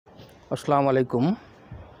Assalamu alaikum.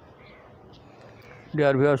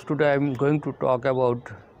 Dear viewers, today I am going to talk about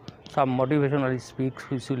some motivational speaks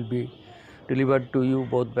which will be delivered to you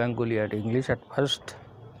both Bengali and English. At first,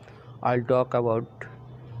 I'll talk about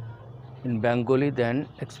in Bengali, then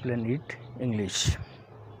explain it English.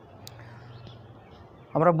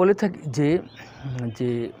 আমরা বলে থাকি যে যে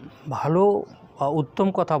ভালো বা উত্তম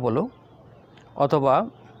কথা বলো অথবা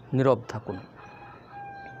নীরব থাকুন।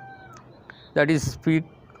 That is speak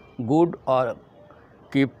good or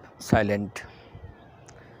keep silent.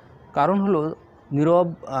 কারণ হলো নীরব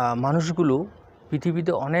মানুষগুলো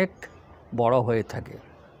পৃথিবীতে অনেক বড় হয়ে থাকে।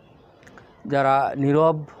 যারা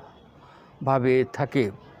নীরবভাবে থাকে,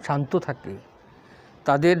 শান্ত থাকে,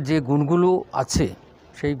 তাদের যে গুণগুলো আছে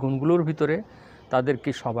সেই গুণগুলোর ভিতরে তাদেরকে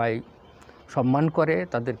সবাই সম্মান করে,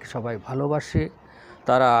 তাদেরকে সবাই ভালোবাসে,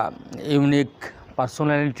 তারা ইউনিক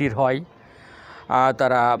পার্সোনালিটির হয়,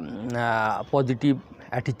 তারা পজিটিভ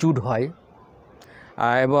অ্যাটিটিউড হয়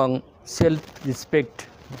এবং সেলফ রেসপেক্ট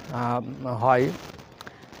হয়,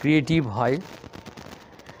 ক্রিয়েটিভ হয়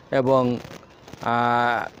এবং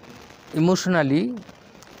ইমোশনালি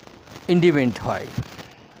ইন্ডিপেন্ডেন্ট হয়,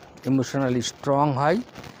 ইমোশনালি স্ট্রং হয়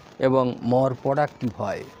এবং মোর প্রোডাক্টিভ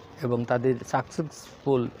হয় এবং তাদের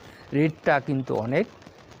সাকসেসফুল রেটটা কিন্তু অনেক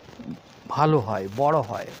ভালো হয়, বড়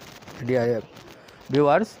হয়। Dear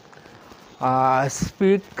viewers,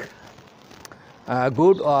 speak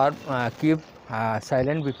good or keep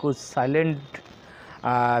silent, because silent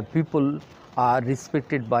people are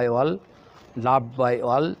respected by all, loved by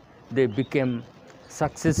all, they became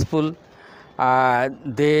successful,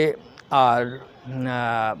 they are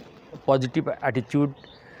positive attitude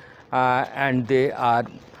and they are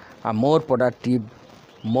more productive,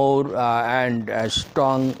 more and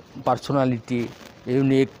strong personality,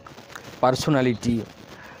 unique personality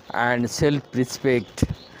and self-respect.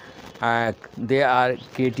 They are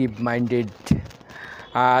creative minded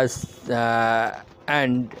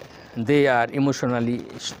and they are emotionally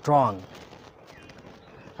strong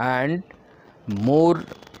and more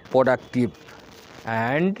productive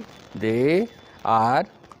and they are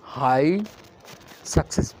high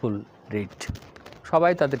successful rate.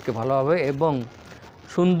 সবাই তাদেরকে ভালোভাবে এবং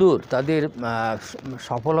সুন্দর, তাদের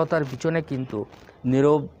সফলতার পিছনে কিন্তু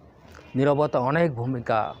নীরবতা অনেক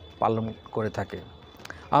ভূমিকা পালন করে থাকে।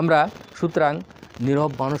 আমরা সুতরাং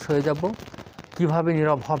নীরব মানুষ হয়ে যাব। কিভাবে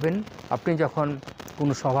নীরব হবেন? আপনি যখন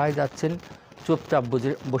কোনো সভায় যাচ্ছেন, চুপচাপ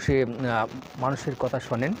বসে মানুষের কথা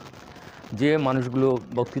শোনেন, যে মানুষগুলো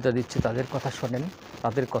বক্তৃতা দিচ্ছে তাদের কথা শোনেন,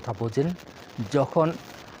 তাদের কথা বোঝেন। যখন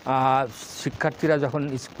শিক্ষার্থীরা যখন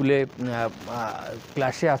স্কুলে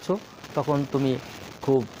ক্লাসে আছো, তখন তুমি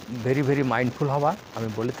খুব ভেরি মাইন্ডফুল হবা, আমি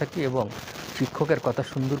বলে থাকি, এবং শিক্ষকের কথা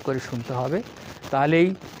সুন্দর করে শুনতে হবে, তাহলেই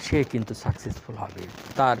সে কিন্তু সাকসেসফুল হবে।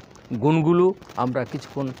 তার গুণগুলো আমরা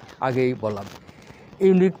কিছুক্ষণ আগেই বললাম।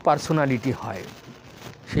 ইউনিক পার্সোনালিটি হয়,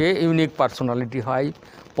 সে ইউনিক পার্সোনালিটি হয়,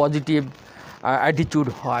 পজিটিভ অ্যাটিটিউড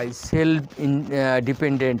হয়, সেলফ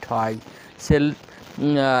ডিপেন্ডেন্ট হয়, সেলফ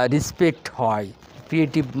রেসপেক্ট হয়,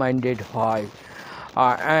 ক্রিয়েটিভ মাইন্ডেড হয়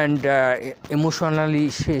অ্যান্ড ইমোশনালি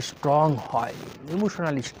সে স্ট্রং হয়,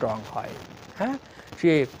 ইমোশনালি স্ট্রং হয়। হ্যাঁ,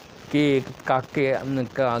 সে কাকে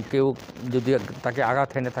কেউ যদি তাকে আঘাত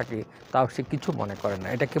এনে থাকে তাও সে কিছু মনে করে না,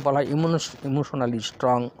 এটাকে বলা হয় ইমোশনালি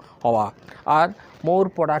স্ট্রং হওয়া। আর মোর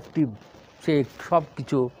প্রোডাক্টিভ, সে সব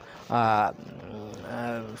কিছু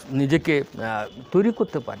নিজেকে তৈরি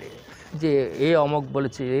করতে পারে, যে এ অমক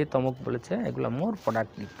বলেছে, এ তমক বলেছে, এগুলো মোর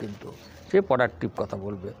প্রোডাক্টিভ, কিন্তু সে প্রোডাক্টিভ কথা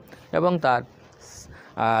বলবে এবং তার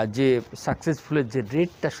যে সাকসেসফুলের যে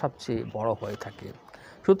রেটটা সবচেয়ে বড় হয়ে থাকে।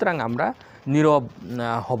 সুতরাং আমরা নীরব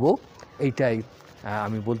হব, এইটাই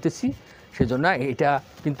আমি বলতেছি। সেজন্য এটা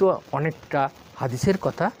কিন্তু অনেকটা হাদিসের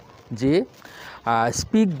কথা, যে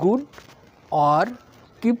speak good or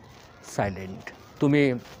keep silent, তুমি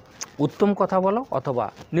উত্তম কথা বলো অথবা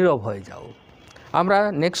নীরব হয়ে যাও। আমরা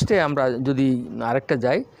নেক্সটে আমরা যদি আরেকটা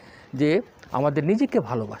যাই, যে আমাদের নিজেকে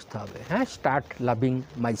ভালোবাসতে হবে। হ্যাঁ, start loving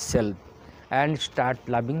my self and start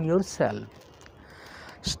loving your self,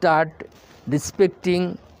 start respecting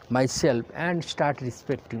myself and start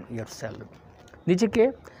respecting yourself. নিজেকে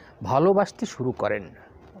ভালোবাসতে শুরু করেন,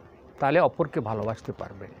 তাহলে অপরকে ভালোবাসতে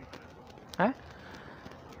পারবেন। হ্যাঁ,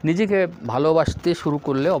 নিজেকে ভালোবাসতে শুরু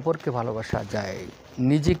করলে অপরকে ভালোবাসা যায়,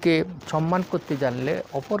 নিজেকে সম্মান করতে জানলে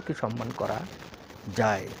অপরকে সম্মান করা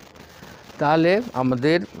যায়। তাহলে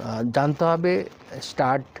আমাদের জানতে হবে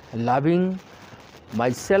start loving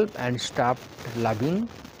myself and start loving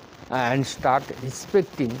and start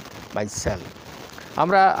respecting myself.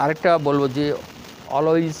 আমরা আরেকটা বলবো যে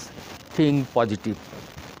always think positive,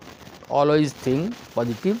 always think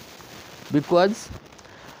positive, because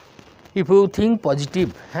if you think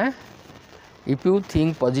positive, If you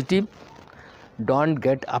think positive, don't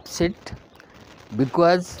get upset,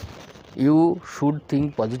 because you should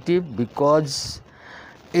think positive, because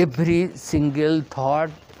every single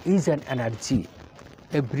thought is an energy.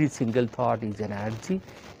 Every single thought is an energy.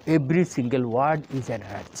 Every single word is an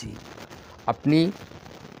energy. আপনি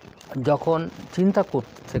যখন চিন্তা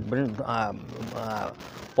করতে থাকবেন,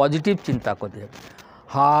 positive চিন্তা করতে,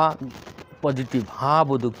 positive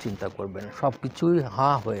বোধক চিন্তা করবেন, সব কিছুই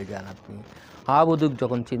হয়ে যান। আপনি বোধক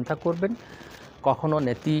যখন চিন্তা করবেন, কখনো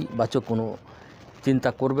নেতিবাচক কোনো চিন্তা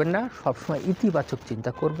করবেন না, সবসময় ইতিবাচক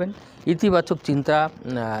চিন্তা করবেন। ইতিবাচক চিন্তা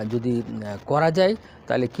যদি করা যায়,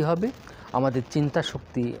 তাহলে কি হবে, আমাদের চিন্তা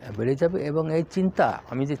শক্তি বেড়ে যাবে, এবং এই চিন্তা,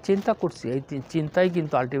 আমি যে চিন্তা করছি, এই চিন্তাই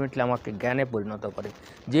কিন্তু আলটিমেটলি আমাকে জ্ঞানে পরিণত করে।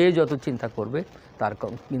 যে যত চিন্তা করবে তার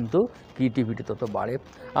কিন্তু ক্রিয়েটিভিটি তত বাড়ে।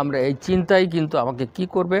 আমরা এই চিন্তাই কিন্তু আমাকে কি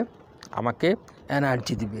করবে, আমাকে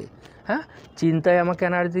এনার্জি দিবে। হ্যাঁ, চিন্তায় আমাকে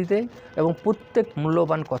এনার্জি দেয়, এবং প্রত্যেক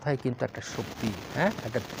মূল্যবান কথাই কিন্তু একটা শক্তি,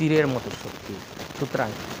 একটা তীরের মতো শক্তি। সুতরাং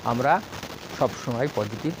আমরা সবসময়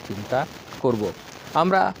পজিটিভ চিন্তা করব।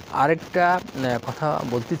 আমরা আরেকটা কথা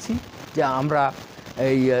বলতেছি যে আমরা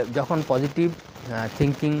এই যখন পজিটিভ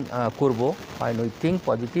থিঙ্কিং করব, when we think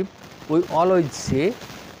positive, we always say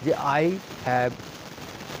যে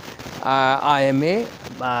I am a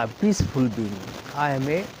peaceful being, I am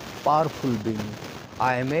a powerful being,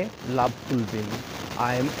 I am a loveful being,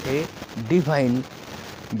 I am a divine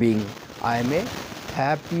being, I am a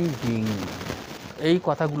happy being। এই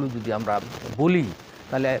কথাগুলো যদি আমরা বলি,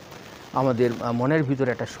 তাহলে আমাদের মনের ভিতরে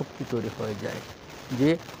একটা শক্তি তৈরি হয়ে যায় যে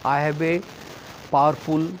I have a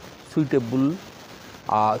powerful, suitable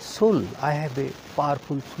soul, I have a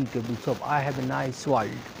powerful, suitable soul, I have a nice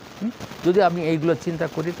world। যদি আমি এইগুলো চিন্তা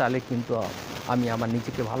করি, তাহলে কিন্তু আমি আমার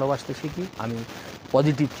নিজেকে ভালোবাসতে শিখি, আমি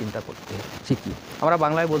পজিটিভ চিন্তা করতে শিখি। আমরা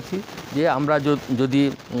বাংলায় বলছি যে আমরা যদি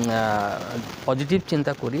পজিটিভ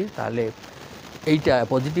চিন্তা করি, তাহলে এইটা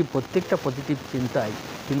পজিটিভ, প্রত্যেকটা পজিটিভ চিন্তায়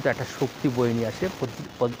কিন্তু একটা শক্তি বয়ে নিয়ে আসে।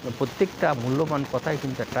 প্রত্যেকটা মূল্যবান কথাই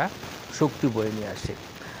কিন্তু একটা শক্তি বয়ে নিয়ে আসে।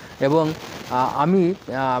 এবং আমি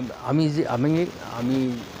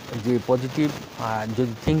যে পজিটিভ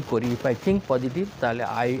যদি থিঙ্ক করি, ইফ আই থিঙ্ক পজিটিভ, তাহলে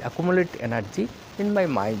I accumulate energy in my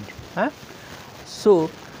mind. হ্যাঁ, so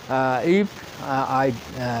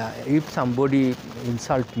if somebody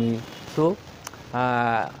insult me, so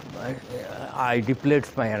I deplete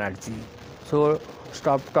my energy, so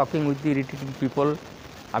stop talking with the irritating people।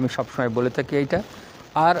 আমি সবসময় বলে থাকি এইটা।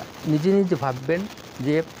 আর নিজে নিজে ভাববেন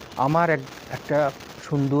যে আমার একটা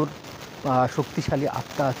সুন্দর শক্তিশালী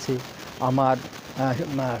আত্মা আছে, আমার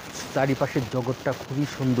চারিপাশের জগৎটা খুবই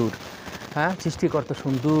সুন্দর। হ্যাঁ, সৃষ্টিকর্তা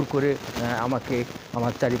সুন্দর করে আমাকে,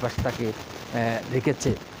 আমার চারিপাশটাকে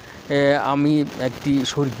রেখেছে। আমি একটি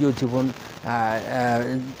স্বর্গীয় জীবন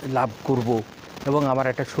লাভ করব, এবং আমার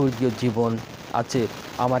একটা স্বর্গীয় জীবন আছে,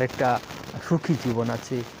 আমার একটা সুখী জীবন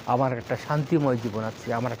আছে, আমার একটা শান্তিময় জীবন আছে,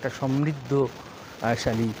 আমার একটা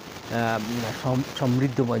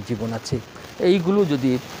সমৃদ্ধময় জীবন আছে। এইগুলো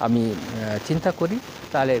যদি আমি চিন্তা করি,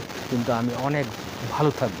 তাহলে কিন্তু আমি অনেক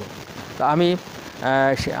ভালো থাকব। তো আমি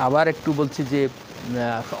আবার একটু বলছি যে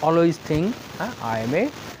always think I M a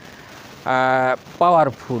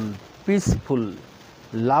powerful, peaceful,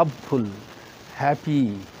 লাভফুল,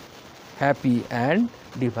 happy and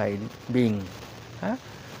divine being. হ্যাঁ,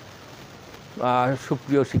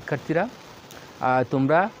 সুপ্রিয় শিক্ষার্থীরা,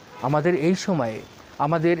 তোমরা আমাদের এই সময়ে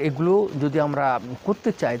আমাদের এগুলো যদি আমরা করতে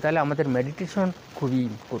চাই, তাহলে আমাদের মেডিটেশন খুবই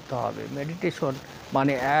করতে হবে। মেডিটেশন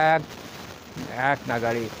মানে এক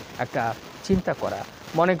নাগাড়ে একটা চিন্তা করা।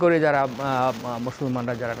 মনে করে যারা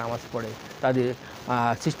মুসলমানরা যারা নামাজ পড়ে, তাদের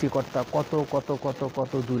সৃষ্টিকর্তা কত কত কত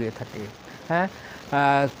কত দূরে থাকে। হ্যাঁ,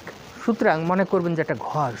 সুতরাং মনে করবেন যে একটা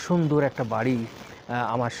ঘর, সুন্দর একটা বাড়ি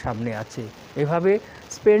আমার সামনে আছে। এভাবে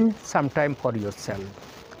spend some time for your self,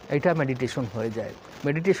 এটা মেডিটেশন হয়ে যায়।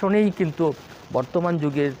 মেডিটেশনেই কিন্তু বর্তমান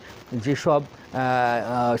যুগের যেসব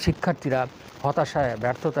শিক্ষার্থীরা হতাশায়,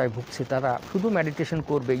 ব্যর্থতায় ভুগছে, তারা শুধু মেডিটেশন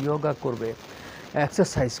করবে, যোগা করবে,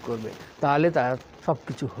 এক্সারসাইজ করবে, তাহলে তার সব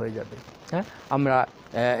কিছু হয়ে যাবে। হ্যাঁ, আমরা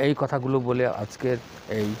এই কথাগুলো বলে আজকের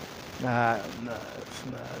এই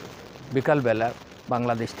বিকালবেলা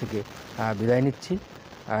বাংলাদেশ থেকে বিদায় নিচ্ছি।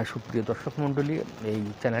 সুপ্রিয় দর্শক মণ্ডলী, এই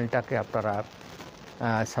চ্যানেলটাকে আপনারা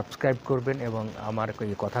সাবস্ক্রাইব করবেন এবং আমার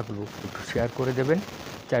এই কথাগুলো একটু শেয়ার করে দেবেন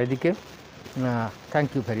চারিদিকে। Thank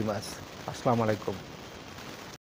you very much. আসসালামু আলাইকুম।